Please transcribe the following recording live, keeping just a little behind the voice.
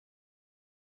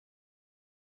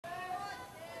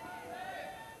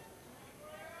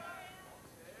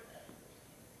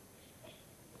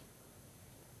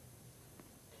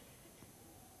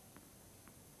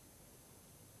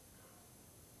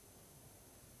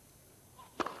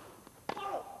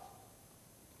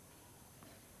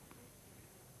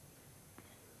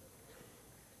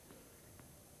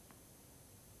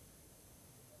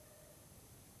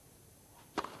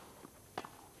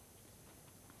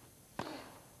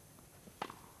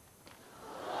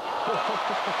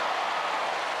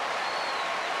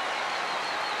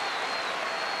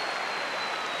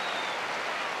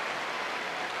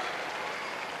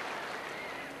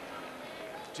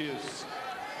Cheers.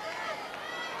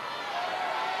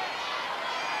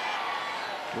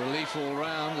 Relief all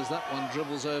round as that one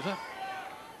dribbles over.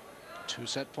 2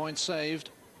 set points saved.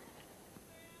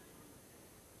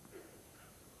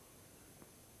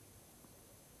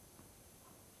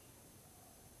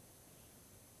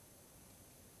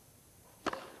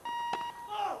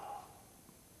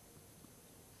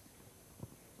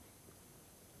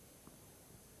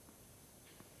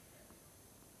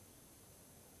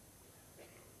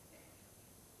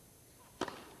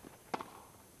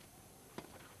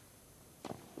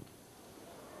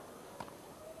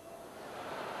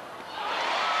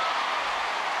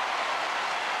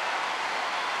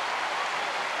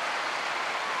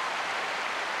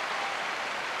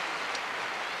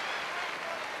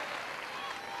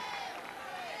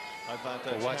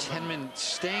 Advantage. Well, watch Henman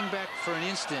staying back for an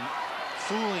instant,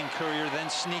 fooling Courier, then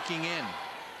sneaking in.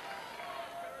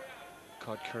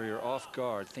 Caught Courier off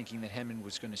guard, thinking that Henman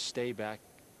was going to stay back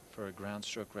for a ground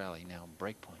stroke rally. Now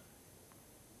break point.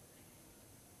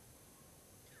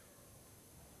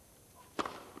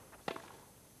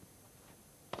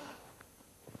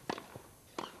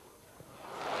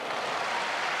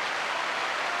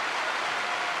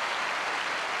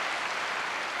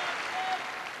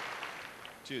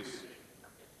 Cheers.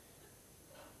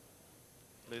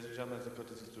 Ladies and gentlemen, as a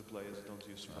courtesy to players, don't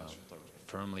use flash photography.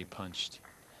 Firmly punched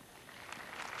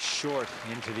short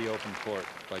into the open court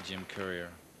by Jim Courier.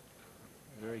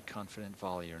 A very confident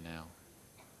volleyer now.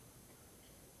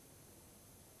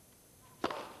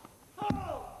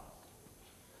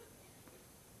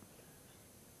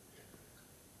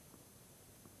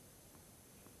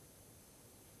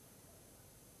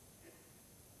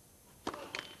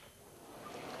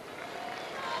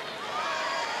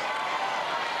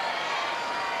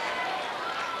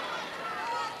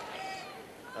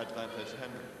 Advantage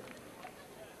Henman.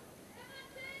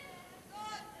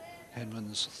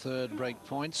 Henman's 3rd break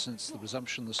point since the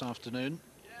resumption this afternoon.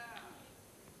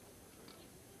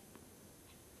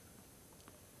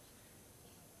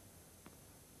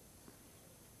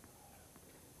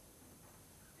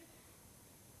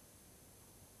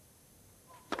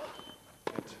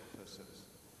 First service.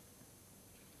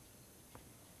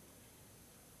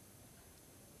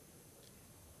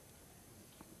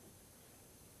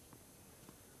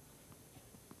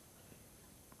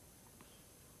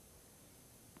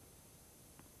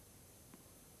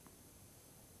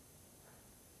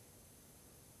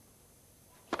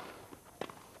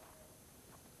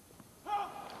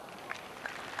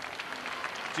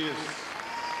 Cheers.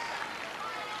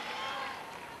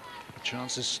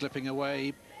 Chances slipping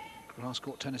away. Grass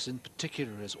court tennis in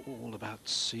particular is all about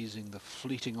seizing the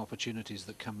fleeting opportunities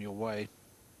that come your way.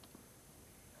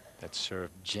 That serve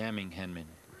jamming Henman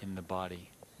in the body,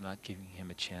 not giving him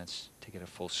a chance to get a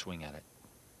full swing at it.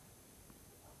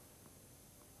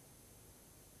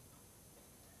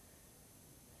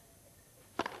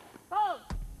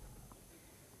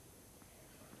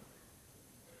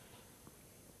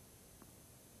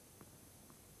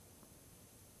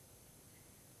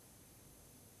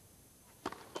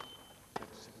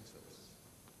 Second service.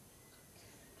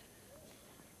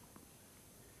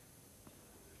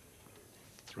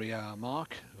 3-hour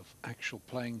mark of actual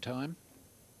playing time.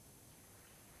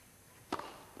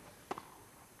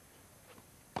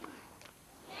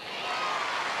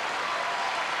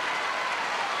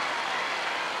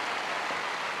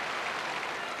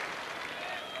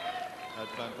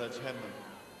 Advantage Henman.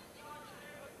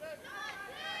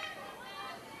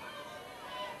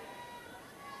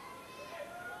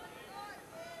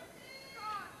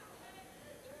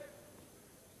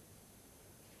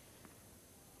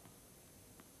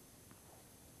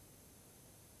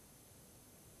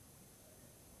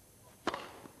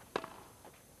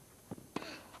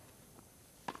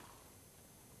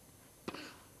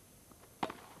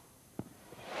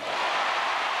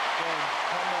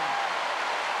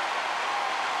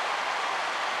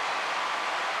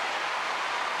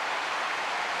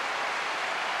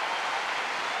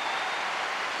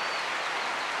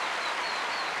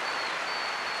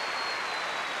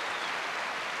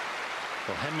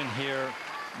 Well, Henman here,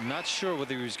 not sure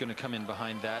whether he was going to come in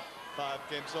behind that. 5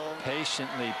 games on.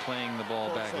 Patiently playing the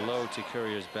ball back low to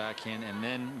Courier's backhand and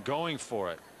then going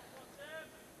for it.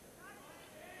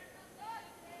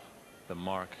 The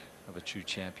mark of a true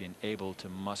champion, able to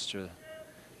muster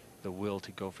the will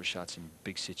to go for shots in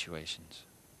big situations.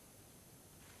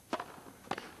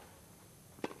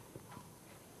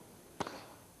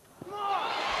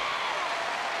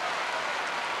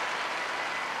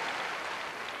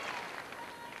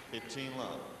 15 love.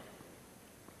 Love.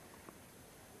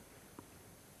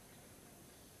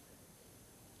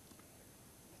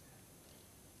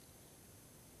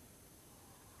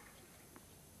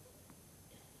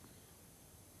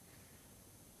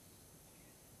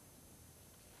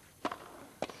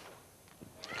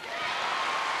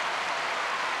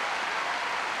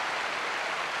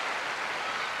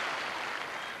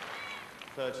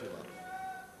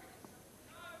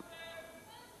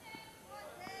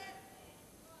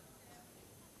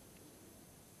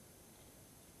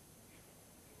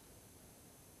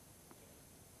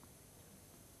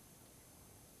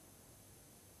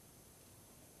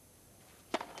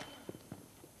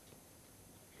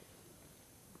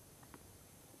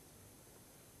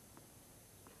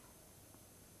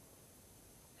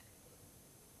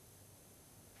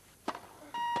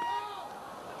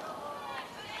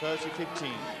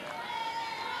 30-15.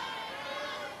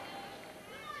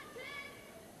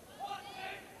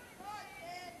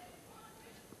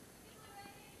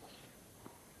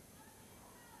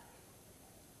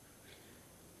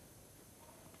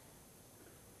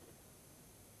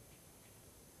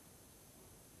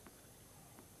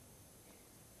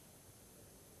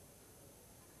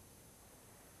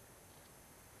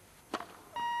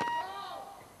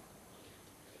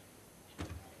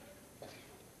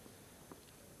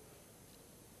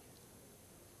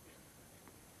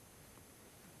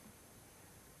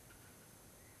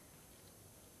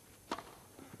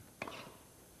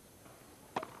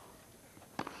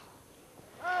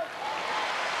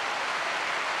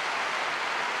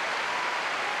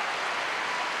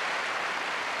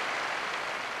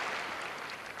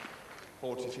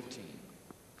 $40-15.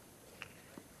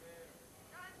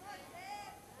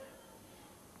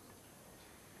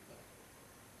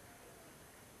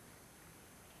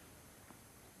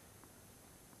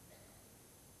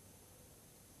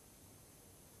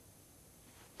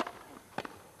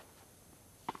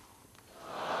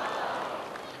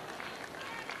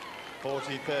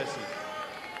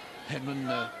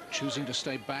 Henman choosing to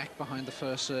stay back behind the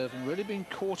first serve and really being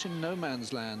caught in no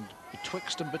man's land,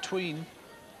 betwixt and between.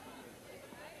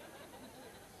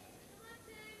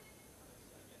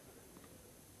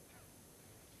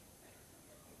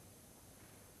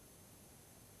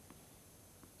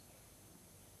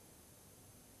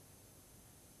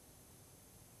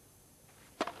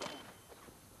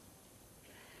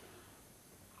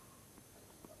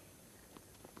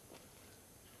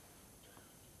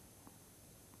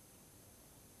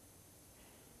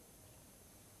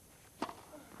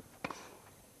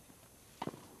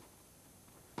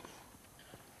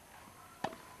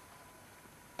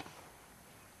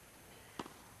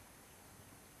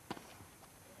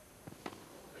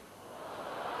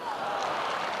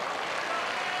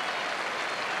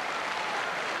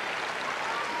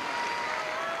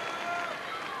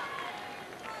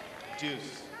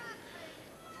 Deuce.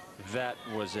 That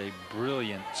was a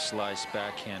brilliant slice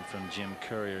backhand from Jim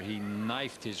Courier. He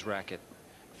knifed his racket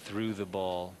through the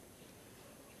ball,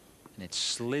 and it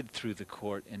slid through the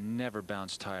court and never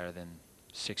bounced higher than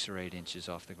 6 or 8 inches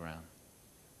off the ground.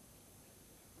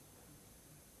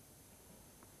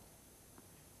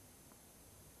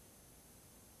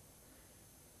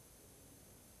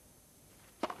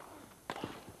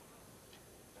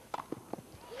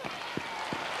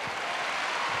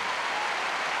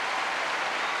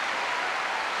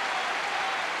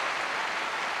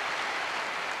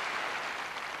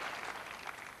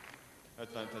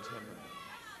 Advantage Henman.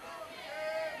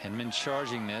 Henman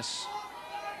charging this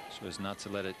so as not to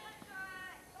let it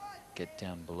get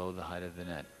down below the height of the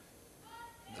net.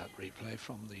 That replay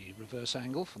from the reverse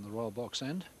angle from the royal box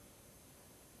end.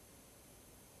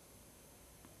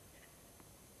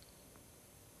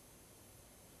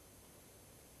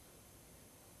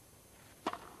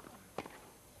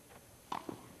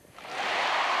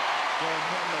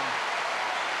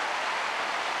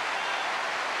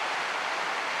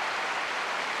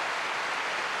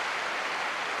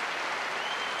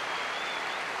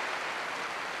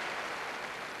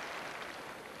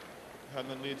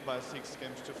 Henman leads by 6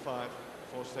 games to 5,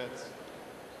 4 sets.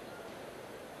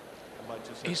 And by 2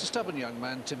 sets. He's a stubborn young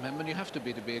man, Tim Henman. You have to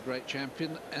be a great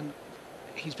champion, and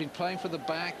he's been playing for the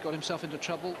back, got himself into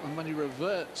trouble, and when he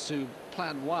reverts to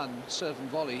plan 1, serve and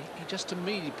volley, he just, to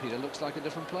me, Peter, looks like a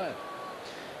different player.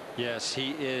 Yes,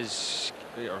 he is,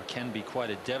 or can be, quite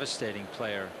a devastating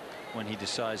player when he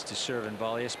decides to serve and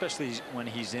volley, especially when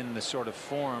he's in the sort of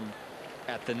form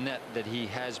at the net that he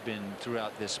has been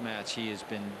throughout this match. He has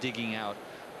been digging out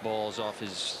balls off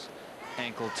his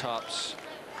ankle tops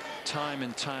time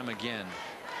and time again.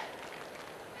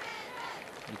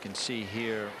 You can see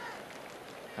here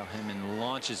how Henman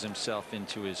launches himself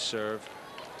into his serve.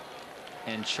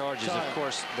 and charges. Of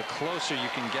course, the closer you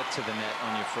can get to the net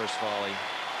on your first volley,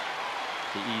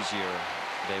 the easier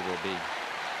they will be.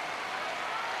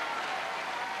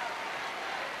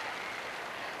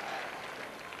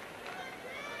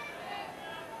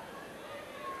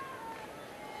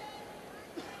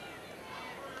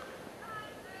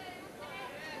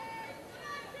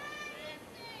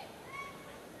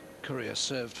 Courier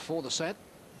served for the set.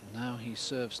 Now he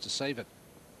serves to save it.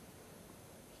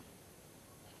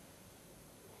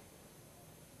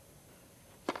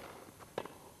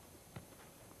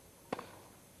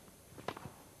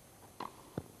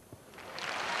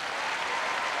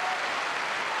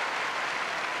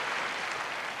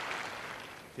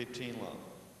 Love.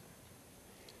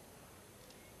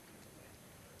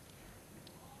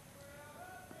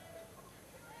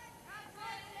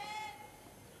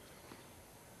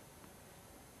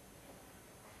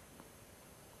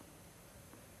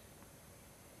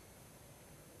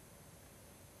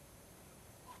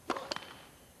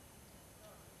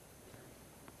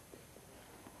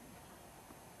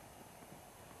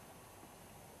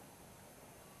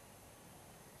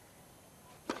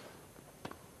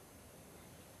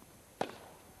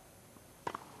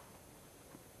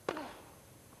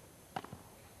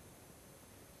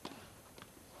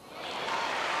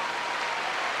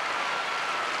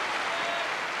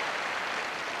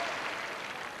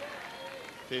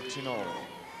 All.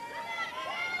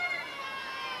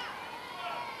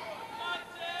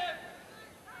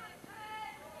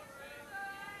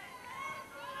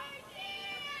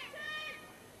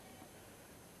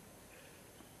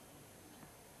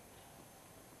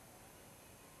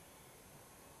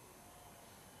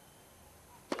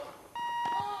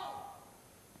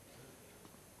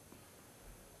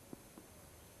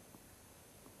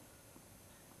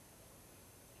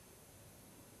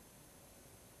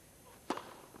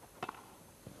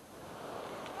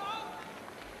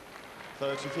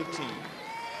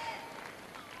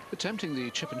 Attempting the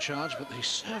chip and charge, but the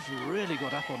serve really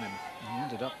got up on him. He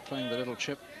ended up playing the little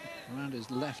chip around his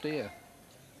left ear.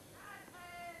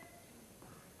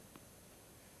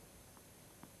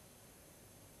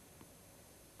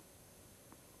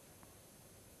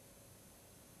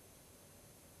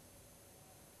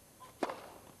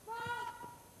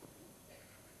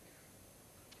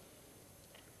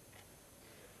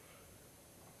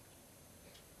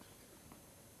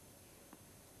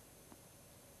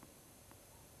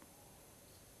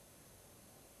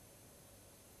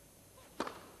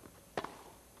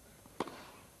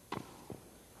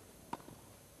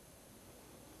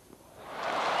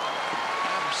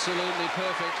 Absolutely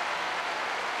perfect.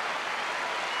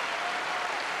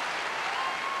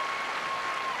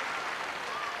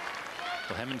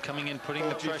 Well, henman coming in, putting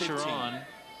the pressure on.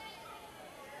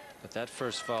 But that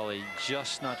first volley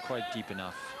just not quite deep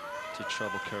enough to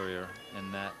trouble Courier,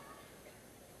 and that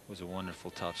was a wonderful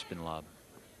topspin lob.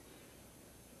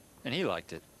 And he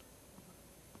liked it.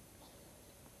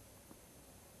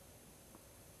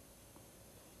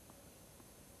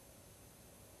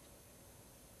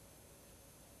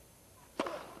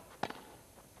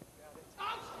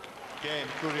 Game,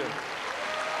 Courier.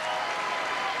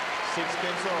 6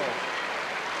 games all.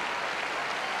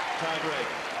 Tie break.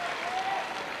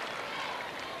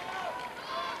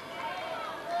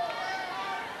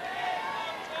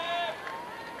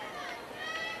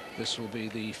 This will be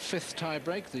the 5th tie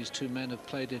break. These two men have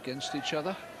played against each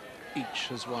other. Each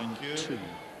has won 2.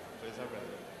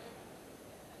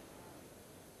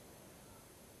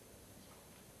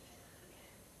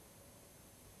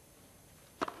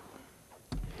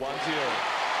 1-0.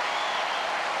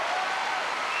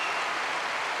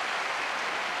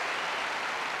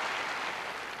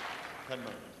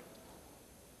 Henman.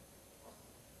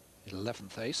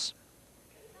 11th ace.